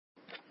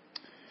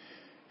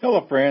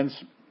Hello, friends.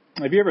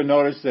 Have you ever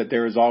noticed that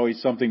there is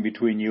always something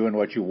between you and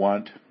what you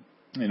want,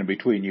 and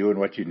between you and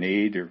what you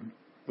need, or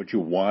what you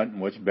want and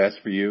what's best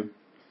for you?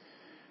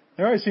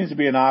 There always seems to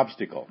be an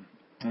obstacle.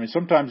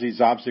 Sometimes these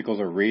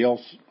obstacles are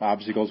real,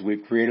 obstacles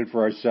we've created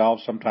for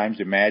ourselves, sometimes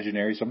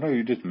imaginary, sometimes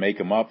we just make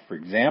them up. For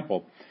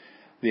example,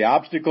 the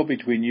obstacle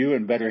between you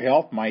and better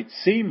health might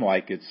seem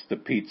like it's the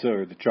pizza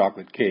or the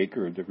chocolate cake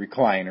or the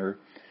recliner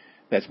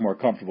that's more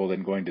comfortable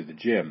than going to the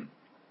gym.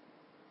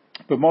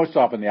 But most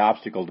often the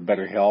obstacle to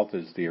better health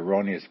is the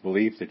erroneous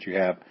belief that you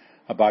have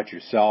about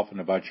yourself and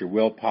about your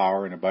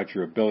willpower and about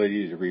your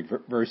ability to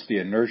reverse the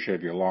inertia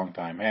of your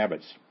long-time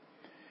habits.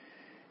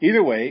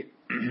 Either way,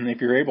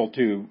 if you're able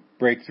to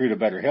break through to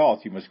better health,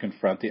 you must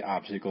confront the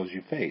obstacles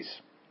you face.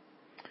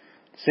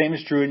 The same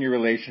is true in your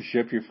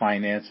relationship, your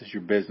finances,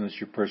 your business,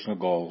 your personal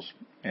goals,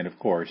 and of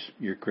course,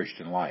 your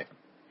Christian life.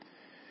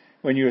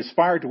 When you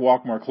aspire to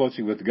walk more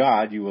closely with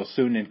God, you will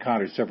soon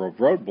encounter several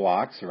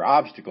roadblocks or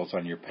obstacles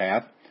on your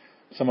path.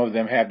 Some of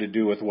them have to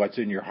do with what's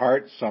in your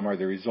heart. Some are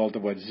the result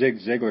of what Zig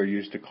Ziglar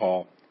used to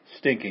call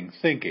stinking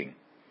thinking.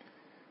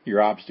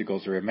 Your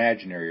obstacles are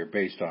imaginary or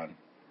based on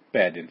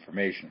bad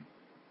information.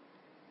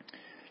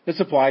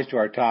 This applies to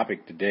our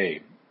topic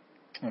today.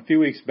 A few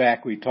weeks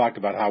back, we talked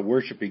about how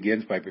worship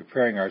begins by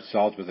preparing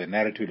ourselves with an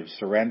attitude of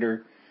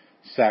surrender,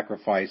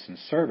 sacrifice, and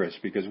service,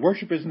 because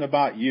worship isn't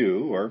about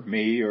you or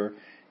me or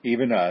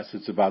even us.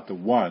 It's about the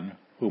one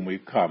whom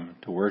we've come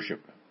to worship.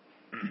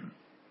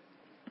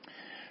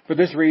 For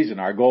this reason,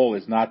 our goal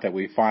is not that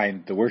we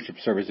find the worship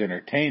service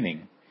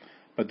entertaining,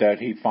 but that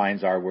He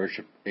finds our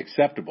worship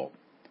acceptable.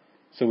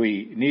 So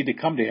we need to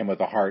come to Him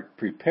with a heart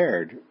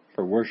prepared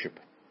for worship.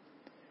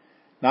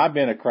 Now, I've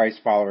been a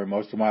Christ follower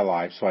most of my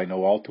life, so I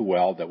know all too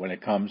well that when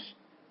it comes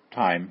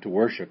time to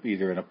worship,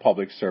 either in a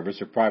public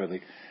service or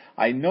privately,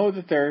 I know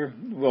that there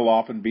will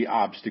often be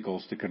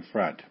obstacles to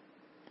confront.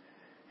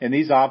 And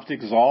these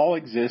obstacles all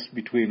exist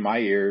between my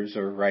ears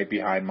or right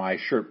behind my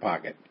shirt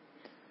pocket.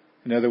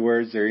 In other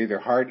words, they're either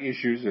heart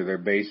issues or they're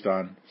based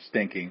on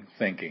stinking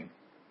thinking.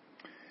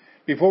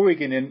 Before we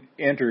can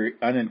enter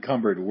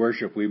unencumbered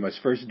worship, we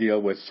must first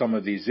deal with some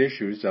of these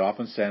issues that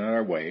often stand in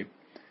our way.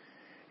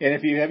 And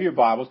if you have your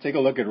Bibles, take a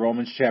look at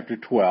Romans chapter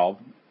 12.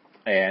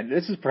 And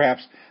this is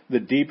perhaps the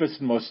deepest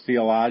and most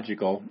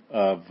theological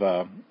of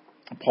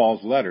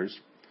Paul's letters.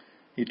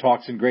 He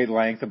talks in great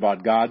length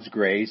about God's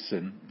grace,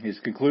 and his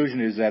conclusion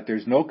is that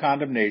there's no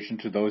condemnation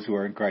to those who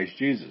are in Christ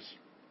Jesus.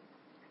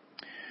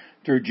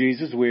 Through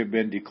Jesus, we have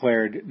been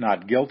declared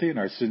not guilty, and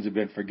our sins have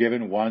been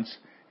forgiven once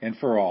and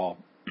for all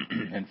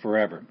and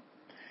forever.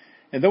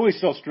 And though we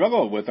still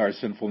struggle with our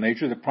sinful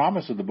nature, the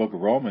promise of the book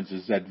of Romans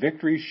is that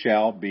victory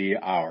shall be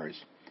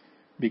ours.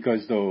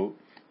 Because though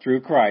through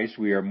Christ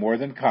we are more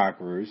than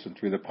conquerors, and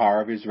through the power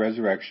of His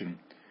resurrection,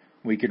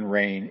 we can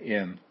reign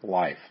in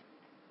life.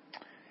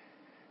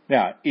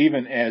 Now,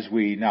 even as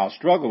we now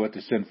struggle with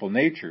the sinful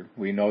nature,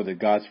 we know that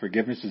God's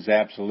forgiveness is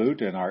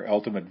absolute and our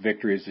ultimate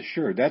victory is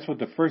assured. That's what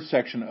the first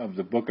section of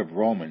the book of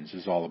Romans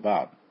is all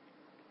about.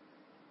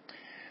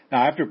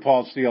 Now, after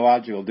Paul's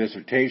theological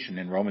dissertation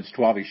in Romans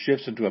 12, he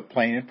shifts into a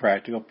plain and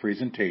practical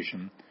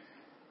presentation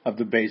of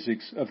the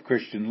basics of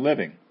Christian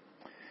living.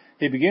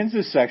 He begins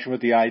this section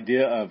with the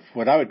idea of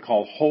what I would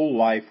call whole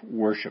life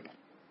worship.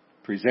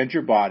 Present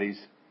your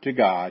bodies to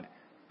God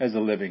as a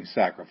living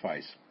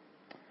sacrifice.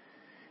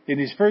 In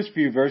these first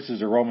few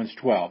verses of Romans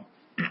 12,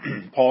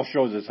 Paul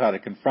shows us how to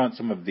confront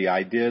some of the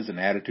ideas and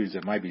attitudes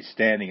that might be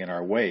standing in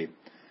our way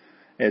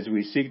as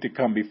we seek to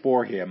come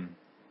before Him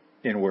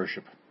in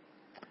worship.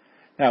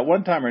 Now, at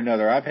one time or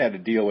another, I've had to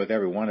deal with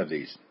every one of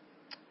these.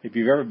 If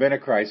you've ever been a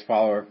Christ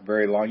follower for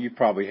very long, you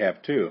probably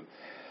have too.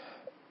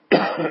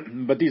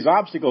 But these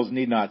obstacles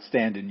need not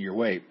stand in your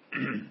way.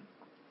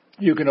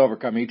 You can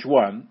overcome each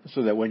one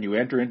so that when you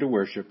enter into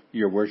worship,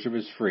 your worship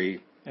is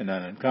free and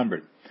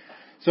unencumbered.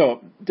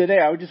 So today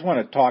I just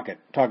want to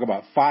talk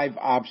about 5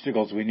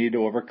 obstacles we need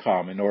to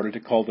overcome in order to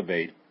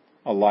cultivate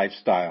a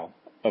lifestyle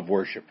of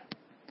worship.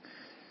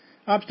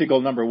 Obstacle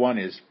number 1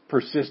 is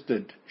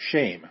persistent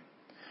shame.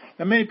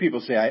 Now, many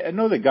people say, I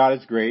know that God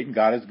is great and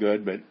God is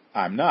good, but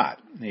I'm not.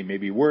 He may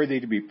be worthy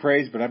to be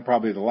praised, but I'm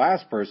probably the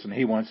last person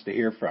He wants to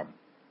hear from.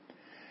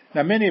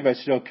 Now, many of us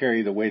still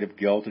carry the weight of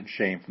guilt and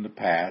shame from the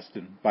past,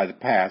 and by the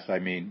past I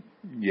mean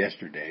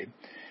yesterday.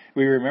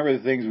 We remember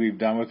the things we've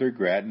done with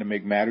regret, and to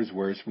make matters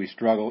worse, we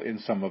struggle in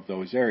some of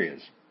those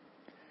areas.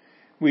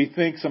 We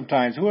think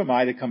sometimes, who am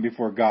I to come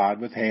before God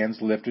with hands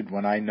lifted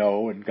when I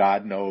know and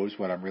God knows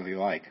what I'm really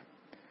like?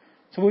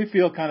 So we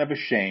feel kind of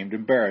ashamed,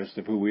 embarrassed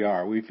of who we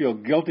are. We feel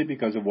guilty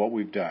because of what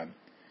we've done.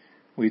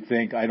 We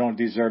think, I don't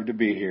deserve to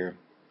be here.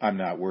 I'm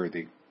not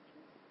worthy.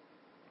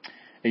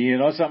 And you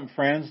know something,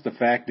 friends? The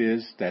fact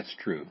is, that's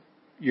true.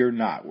 You're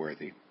not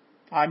worthy.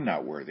 I'm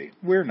not worthy.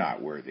 We're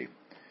not worthy.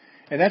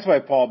 And that's why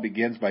Paul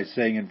begins by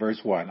saying in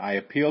verse 1, I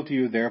appeal to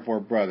you, therefore,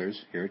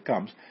 brothers, here it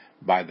comes,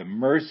 by the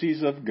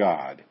mercies of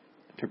God,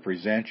 to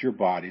present your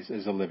bodies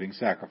as a living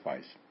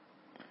sacrifice.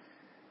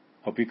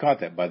 Hope you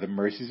caught that, by the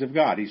mercies of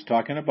God. He's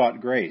talking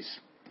about grace.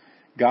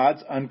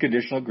 God's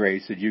unconditional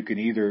grace that you can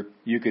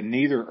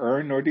neither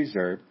earn nor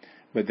deserve,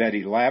 but that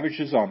he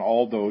lavishes on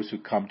all those who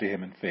come to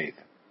him in faith.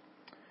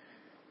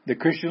 The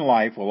Christian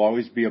life will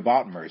always be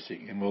about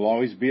mercy and will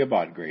always be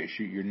about grace.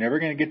 You're never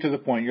going to get to the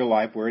point in your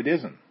life where it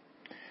isn't.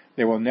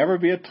 There will never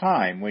be a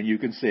time when you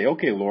can say,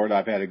 okay, Lord,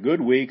 I've had a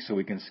good week, so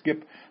we can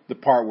skip the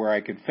part where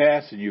I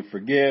confess and you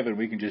forgive, and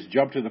we can just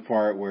jump to the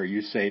part where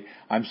you say,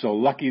 I'm so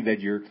lucky that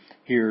you're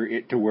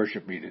here to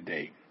worship me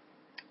today.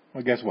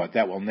 Well, guess what?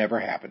 That will never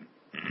happen.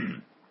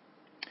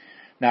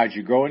 Now, as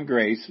you grow in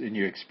grace and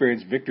you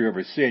experience victory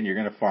over sin, you're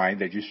going to find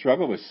that you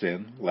struggle with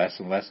sin less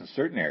and less in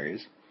certain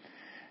areas.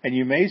 And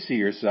you may see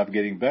yourself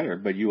getting better,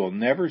 but you will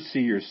never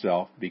see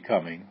yourself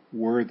becoming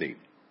worthy.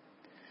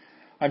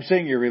 I'm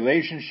saying your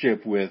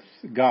relationship with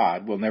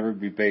God will never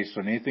be based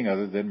on anything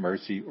other than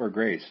mercy or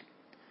grace.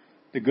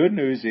 The good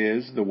news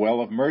is the well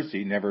of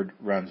mercy never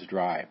runs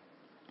dry.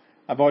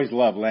 I've always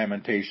loved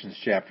Lamentations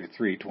chapter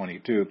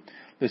 3:22.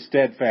 The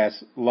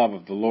steadfast love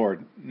of the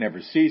Lord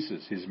never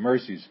ceases. His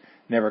mercies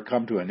never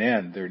come to an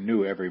end. They're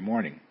new every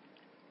morning.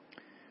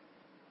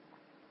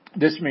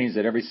 This means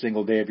that every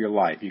single day of your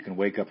life you can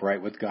wake up right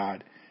with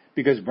God,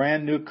 because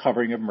brand new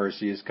covering of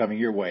mercy is coming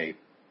your way,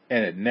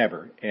 and it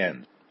never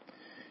ends.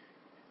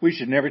 We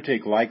should never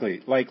take lightly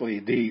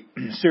the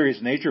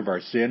serious nature of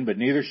our sin, but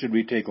neither should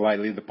we take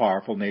lightly the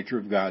powerful nature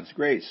of God's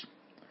grace.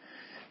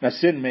 Now,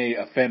 sin may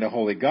offend a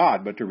holy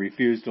God, but to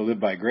refuse to live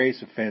by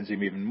grace offends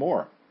him even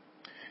more.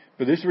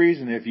 For this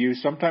reason, if you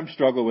sometimes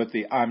struggle with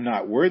the I'm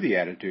not worthy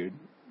attitude,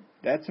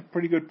 that's a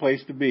pretty good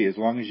place to be, as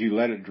long as you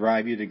let it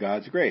drive you to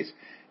God's grace.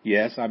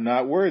 Yes, I'm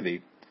not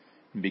worthy.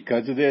 And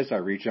because of this, I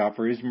reach out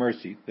for his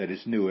mercy that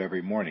is new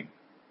every morning.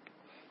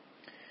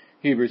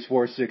 Hebrews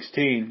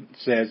 4:16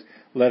 says,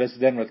 let us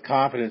then with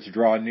confidence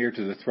draw near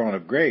to the throne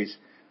of grace,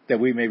 that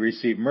we may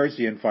receive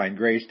mercy and find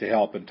grace to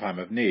help in time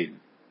of need.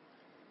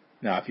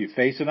 Now, if you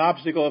face an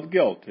obstacle of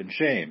guilt and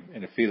shame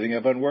and a feeling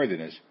of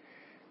unworthiness,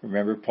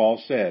 remember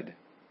Paul said,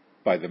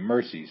 by the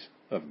mercies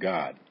of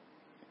God.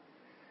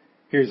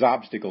 Here's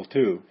obstacle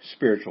 2,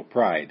 spiritual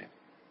pride.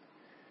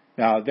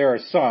 Now, there are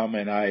some,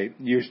 and I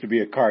used to be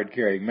a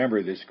card-carrying member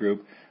of this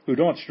group, who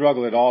don't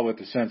struggle at all with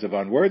the sense of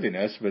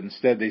unworthiness, but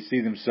instead they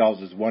see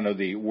themselves as one of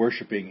the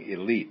worshiping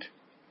elite.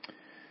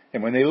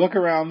 And when they look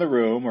around the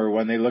room, or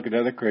when they look at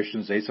other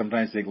Christians, they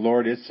sometimes think,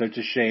 Lord, it's such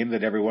a shame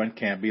that everyone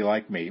can't be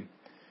like me.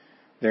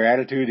 Their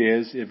attitude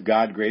is, if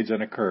God grades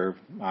on a curve,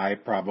 I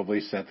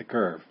probably set the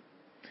curve.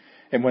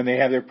 And when they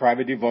have their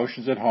private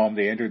devotions at home,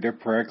 they enter their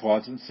prayer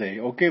closet and say,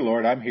 okay,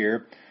 Lord, I'm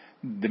here.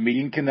 The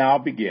meeting can now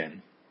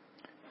begin.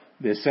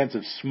 This sense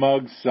of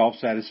smug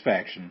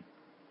self-satisfaction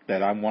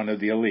that I'm one of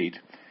the elite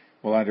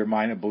will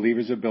undermine a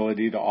believer's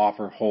ability to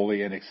offer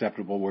holy and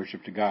acceptable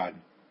worship to God.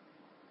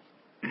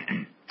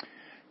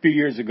 A few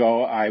years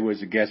ago, I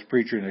was a guest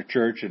preacher in a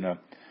church, and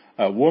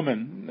a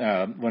woman,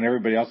 when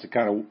everybody else had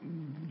kind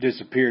of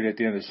disappeared at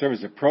the end of the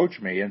service,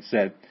 approached me and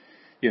said,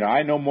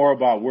 I know more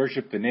about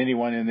worship than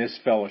anyone in this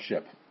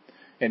fellowship.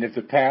 And if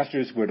the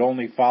pastors would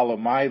only follow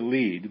my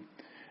lead,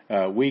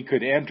 we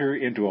could enter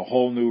into a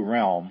whole new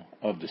realm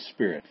of the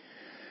Spirit.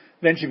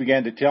 Then she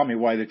began to tell me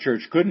why the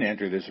church couldn't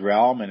enter this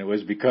realm, and it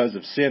was because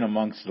of sin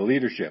amongst the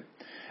leadership.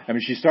 I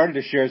mean, she started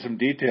to share some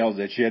details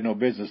that she had no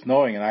business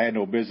knowing, and I had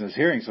no business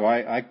hearing, so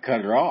I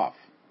cut her off.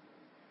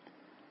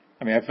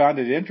 I mean, I found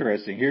it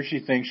interesting. Here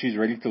she thinks she's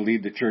ready to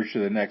lead the church to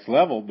the next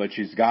level, but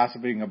she's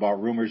gossiping about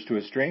rumors to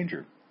a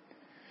stranger.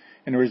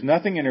 And there was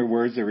nothing in her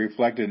words that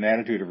reflected an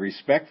attitude of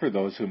respect for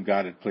those whom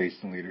God had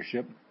placed in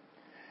leadership.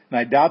 And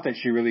I doubt that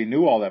she really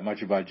knew all that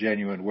much about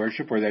genuine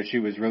worship, or that she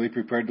was really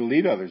prepared to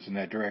lead others in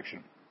that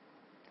direction.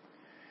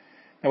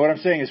 Now, what I'm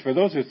saying is, for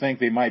those who think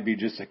they might be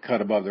just a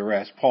cut above the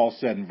rest, Paul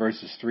said in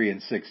verses 3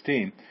 and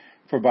 16,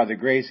 for by the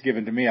grace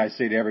given to me, I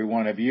say to every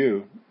one of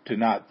you, to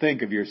not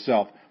think of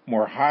yourself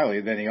more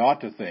highly than he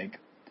ought to think.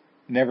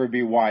 Never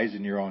be wise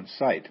in your own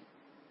sight.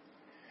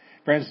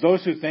 Friends,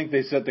 those who think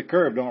they set the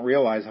curve don't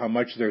realize how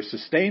much they're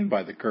sustained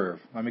by the curve.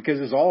 Because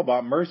it's all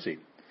about mercy.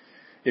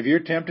 If you're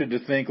tempted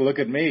to think, look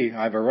at me,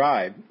 I've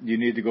arrived, you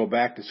need to go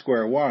back to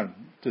square one,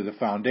 to the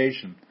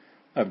foundation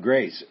of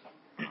grace.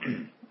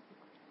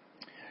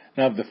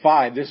 Now, of the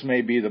 5, this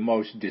may be the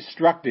most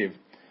destructive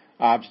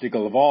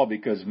obstacle of all,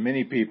 because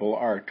many people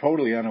are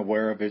totally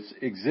unaware of its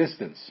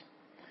existence.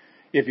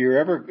 If you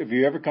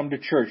ever come to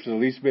church the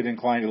least bit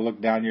inclined to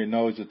look down your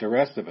nose at the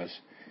rest of us,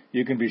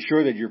 you can be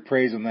sure that your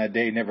praise on that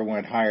day never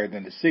went higher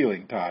than the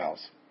ceiling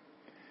tiles.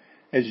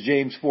 As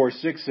James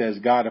 4:6 says,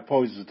 God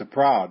opposes the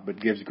proud, but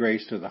gives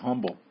grace to the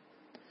humble.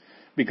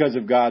 Because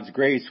of God's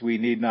grace, we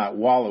need not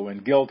wallow in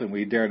guilt, and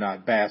we dare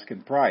not bask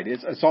in pride.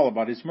 It's all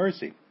about His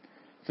mercy.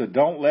 So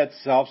don't let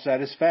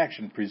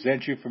self-satisfaction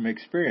prevent you from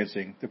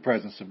experiencing the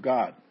presence of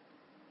God.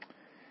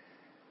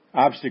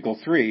 Obstacle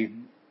 3,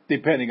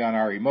 depending on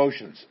our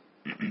emotions.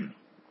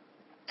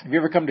 Have you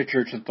ever come to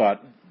church and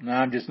thought, no,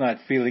 I'm just not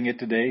feeling it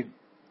today?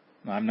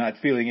 I'm not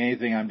feeling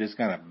anything, I'm just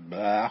kind of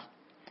blah.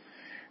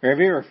 Or have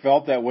you ever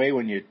felt that way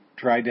when you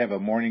tried to have a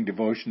morning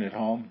devotion at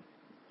home?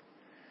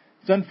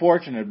 It's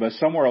unfortunate, but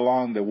somewhere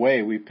along the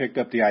way we picked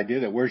up the idea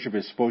that worship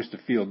is supposed to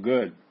feel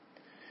good.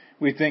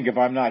 We think if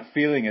I'm not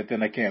feeling it,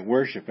 then I can't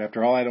worship.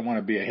 After all, I don't want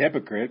to be a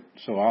hypocrite,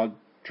 so I'll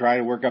try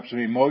to work up some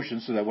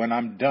emotions so that when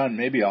I'm done,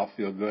 maybe I'll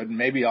feel good, and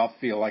maybe I'll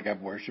feel like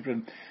I've worshiped,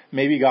 and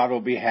maybe God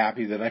will be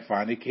happy that I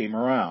finally came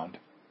around.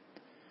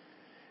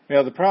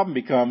 The problem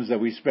becomes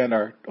that we spend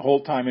our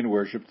whole time in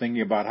worship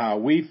thinking about how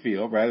we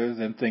feel rather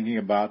than thinking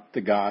about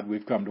the God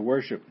we've come to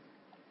worship.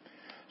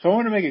 So I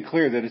want to make it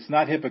clear that it's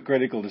not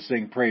hypocritical to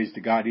sing praise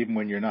to God even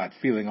when you're not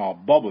feeling all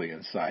bubbly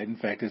inside. In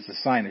fact, it's a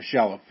sign of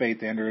shallow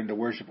faith to enter into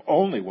worship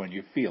only when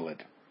you feel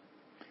it.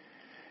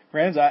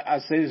 Friends, I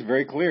say this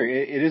very clear.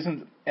 It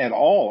isn't at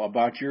all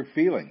about your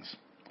feelings.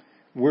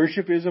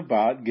 Worship is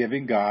about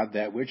giving God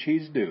that which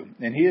He's due.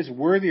 And He is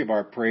worthy of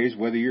our praise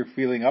whether you're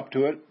feeling up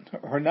to it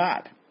or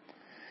not.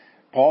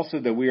 Paul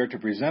said that we are to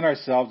present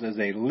ourselves as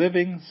a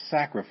living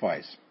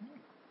sacrifice.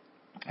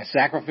 A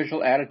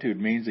sacrificial attitude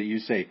means that you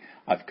say,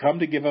 I've come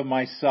to give of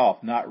myself,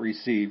 not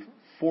receive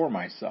for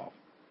myself.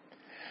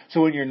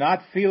 So when you're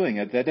not feeling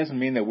it, that doesn't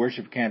mean that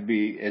worship can't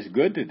be as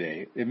good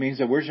today. It means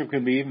that worship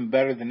can be even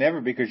better than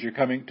ever because you're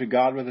coming to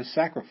God with a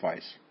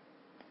sacrifice.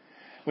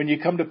 When you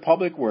come to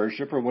public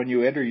worship or when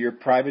you enter your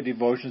private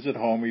devotions at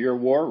home or your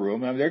war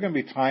room, there are going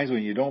to be times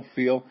when you don't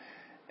feel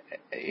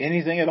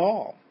anything at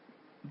all.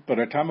 But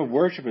our time of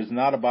worship is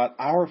not about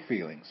our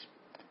feelings.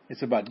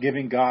 It's about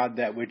giving God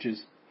that which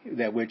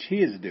He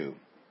is due.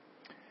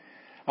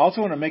 I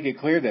also want to make it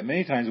clear that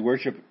many times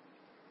worship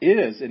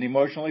is an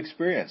emotional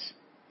experience.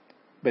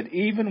 But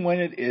even when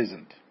it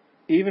isn't,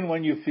 even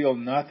when you feel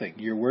nothing,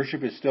 your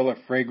worship is still a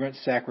fragrant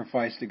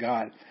sacrifice to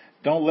God.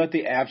 Don't let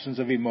the absence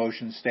of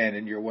emotion stand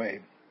in your way.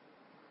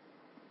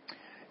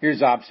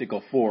 Here's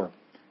obstacle 4,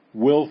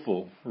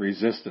 willful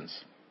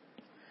resistance.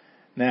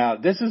 Now,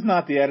 this is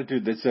not the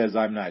attitude that says,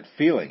 I'm not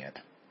feeling it.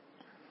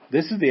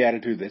 This is the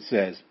attitude that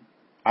says,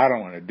 I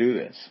don't want to do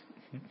this.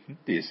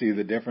 Do you see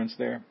the difference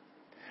there?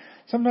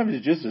 Sometimes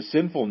it's just a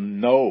sinful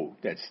no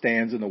that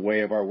stands in the way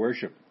of our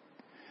worship.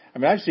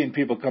 I've seen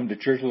people come to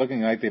church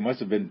looking like they must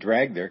have been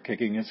dragged there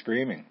kicking and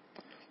screaming.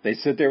 They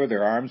sit there with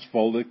their arms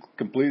folded,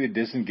 completely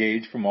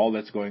disengaged from all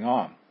that's going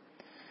on.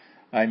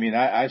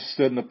 I've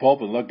stood in the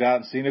pulpit, looked out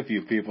and seen a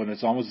few people, and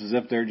it's almost as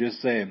if they're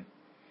just saying,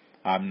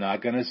 I'm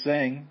not going to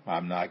sing,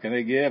 I'm not going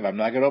to give, I'm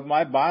not going to open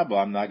my Bible,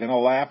 I'm not going to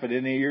laugh at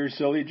any of your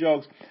silly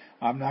jokes,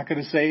 I'm not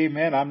going to say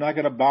amen, I'm not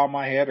going to bow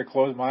my head or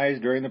close my eyes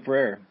during the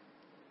prayer.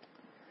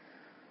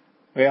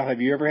 Well,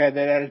 have you ever had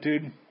that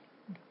attitude?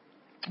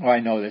 Well, I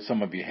know that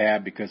some of you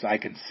have because I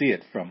can see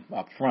it from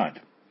up front.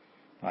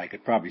 I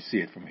could probably see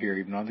it from here,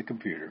 even on the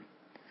computer.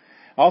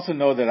 I also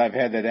know that I've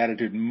had that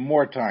attitude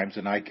more times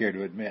than I care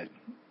to admit.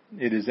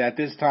 It is at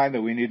this time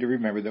that we need to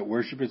remember that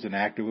worship is an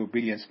act of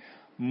obedience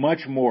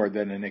much more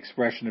than an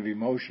expression of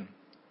emotion.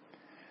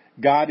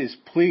 God is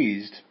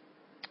pleased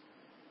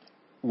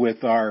with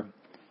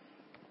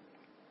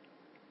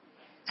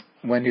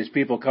when His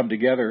people come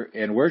together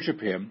and worship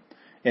Him,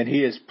 and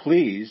He is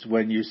pleased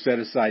when you set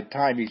aside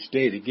time each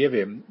day to give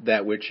Him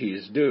that which He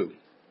is due.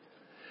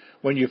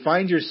 When you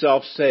find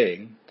yourself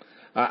saying,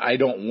 I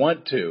don't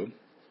want to,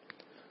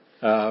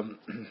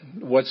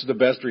 what's the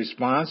best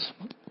response?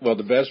 Well,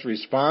 the best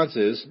response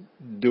is,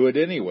 do it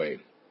anyway.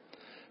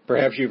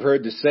 Perhaps you've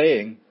heard the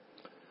saying,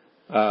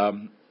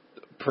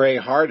 pray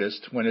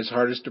hardest when it's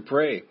hardest to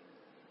pray.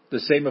 The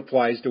same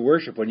applies to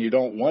worship. When you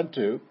don't want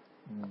to,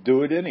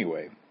 do it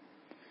anyway.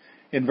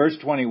 In verse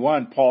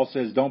 21, Paul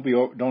says, don't be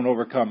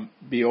overcome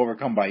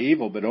by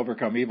evil, but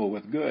overcome evil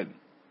with good.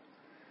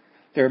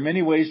 There are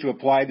many ways to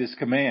apply this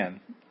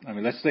command.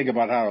 Let's think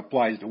about how it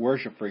applies to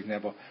worship, for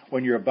example.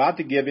 When you're about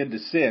to give in to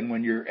sin,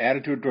 when your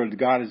attitude towards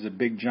God is a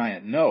big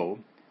giant no,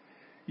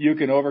 you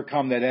can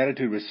overcome that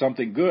attitude with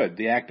something good,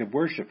 the act of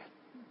worship.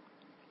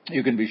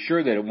 You can be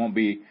sure that it won't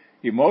be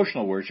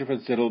emotional worship,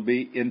 instead it'll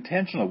be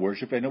intentional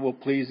worship, and it will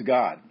please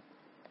God.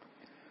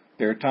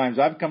 There are times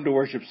I've come to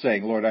worship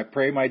saying, Lord, I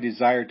pray my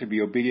desire to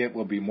be obedient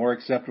will be more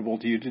acceptable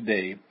to you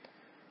today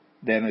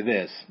than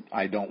this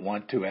I don't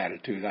want to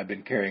attitude I've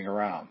been carrying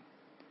around.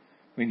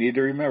 We need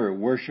to remember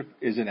worship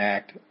is an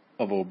act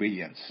of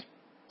obedience.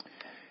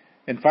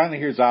 And finally,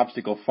 here's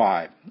obstacle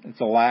 5. It's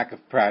a lack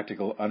of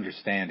practical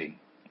understanding.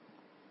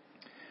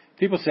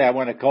 People say, I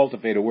want to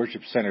cultivate a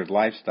worship-centered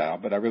lifestyle,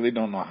 but I really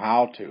don't know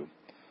how to,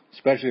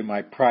 especially in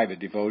my private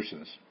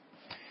devotions.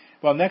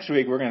 Well, next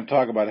week we're going to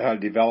talk about how to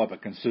develop a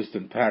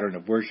consistent pattern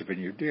of worship in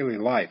your daily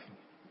life.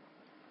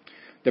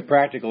 The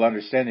practical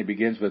understanding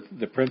begins with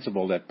the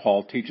principle that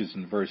Paul teaches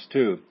in verse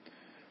 2.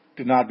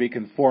 Do not be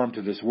conformed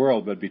to this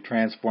world, but be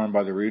transformed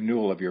by the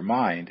renewal of your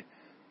mind,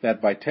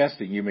 that by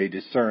testing you may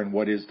discern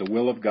what is the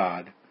will of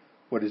God,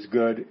 what is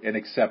good and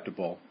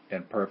acceptable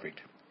and perfect.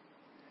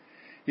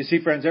 You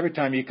see, friends, every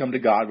time you come to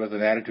God with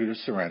an attitude of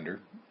surrender,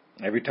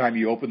 every time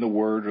you open the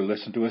Word or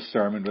listen to a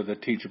sermon with a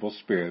teachable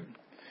spirit,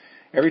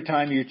 every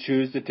time you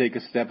choose to take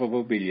a step of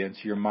obedience,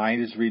 your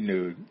mind is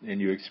renewed and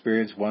you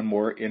experience one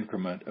more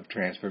increment of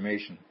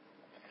transformation.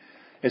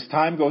 As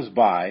time goes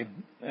by,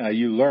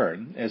 you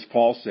learn, as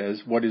Paul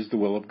says, what is the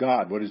will of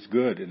God, what is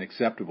good and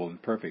acceptable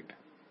and perfect.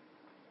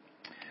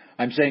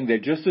 I'm saying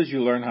that just as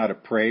you learn how to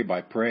pray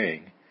by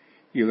praying,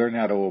 You learn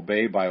how to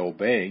obey by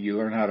obeying. You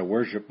learn how to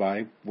worship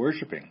by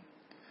worshiping.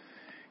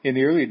 In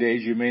the early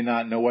days, you may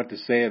not know what to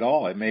say at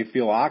all. It may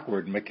feel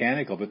awkward and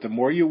mechanical, but the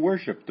more you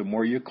worship, the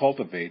more you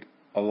cultivate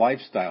a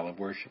lifestyle of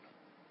worship.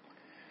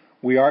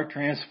 We are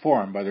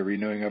transformed by the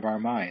renewing of our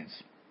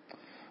minds.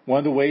 One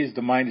of the ways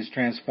the mind is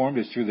transformed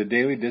is through the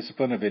daily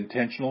discipline of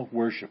intentional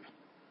worship.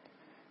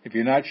 If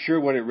you're not sure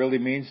what it really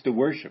means to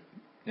worship,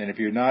 and if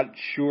you're not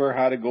sure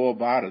how to go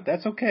about it,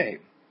 that's okay,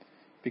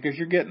 because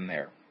you're getting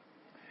there.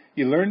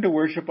 You learn to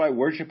worship by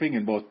worshiping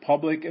in both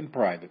public and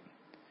private.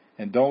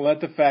 And don't let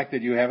the fact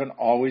that you haven't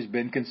always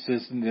been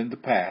consistent in the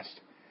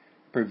past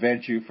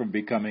prevent you from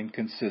becoming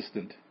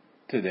consistent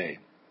today.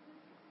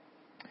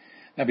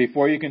 Now,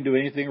 before you can do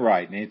anything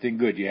right and anything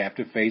good, you have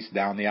to face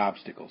down the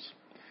obstacles.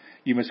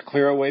 You must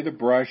clear away the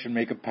brush and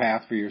make a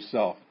path for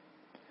yourself.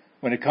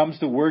 When it comes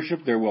to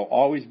worship, there will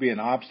always be an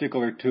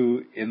obstacle or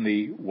two in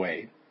the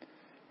way.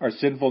 Our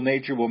sinful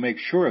nature will make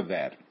sure of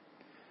that.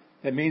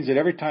 That means that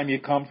every time you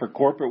come for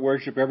corporate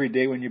worship, every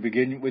day when you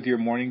begin with your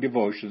morning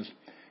devotions,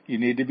 you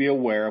need to be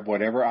aware of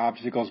whatever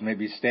obstacles may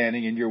be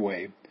standing in your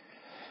way,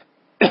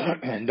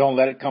 and don't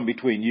let it come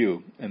between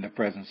you and the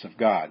presence of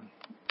God.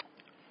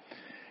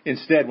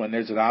 Instead, when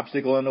there's an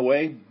obstacle in the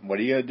way, what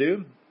are you going to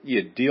do?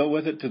 You deal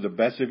with it to the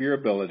best of your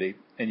ability,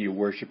 and you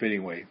worship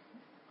anyway.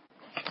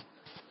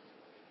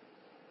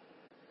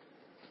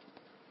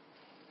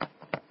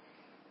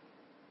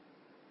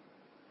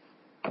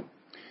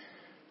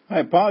 I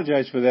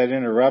apologize for that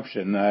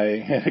interruption. I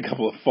had a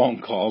couple of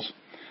phone calls.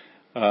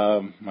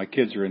 My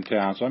kids are in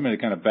town, so I'm going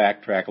to kind of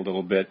backtrack a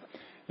little bit.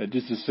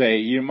 Just to say,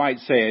 you might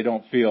say, I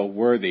don't feel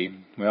worthy.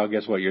 Well,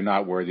 guess what? You're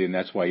not worthy, and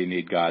that's why you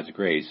need God's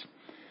grace.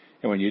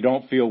 And when you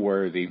don't feel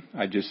worthy,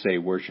 I just say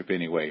worship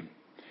anyway.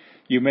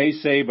 You may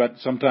say, but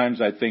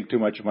sometimes I think too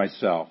much of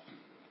myself.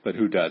 But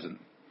who doesn't?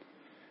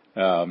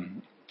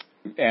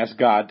 Ask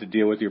God to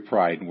deal with your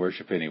pride and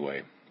worship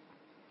anyway.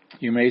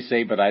 You may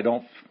say, but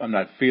I'm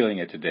not feeling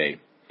it today.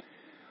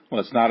 Well,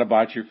 it's not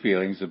about your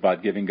feelings. It's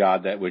about giving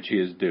God that which He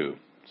is due.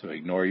 So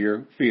ignore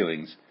your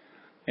feelings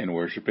and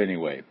worship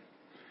anyway.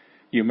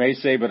 You may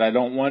say, but I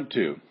don't want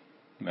to.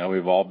 Well,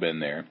 we've all been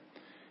there.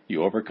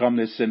 You overcome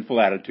this sinful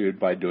attitude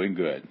by doing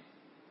good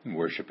and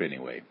worship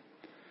anyway.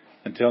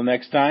 Until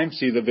next time,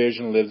 see the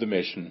vision, live the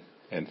mission,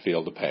 and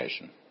feel the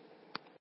passion.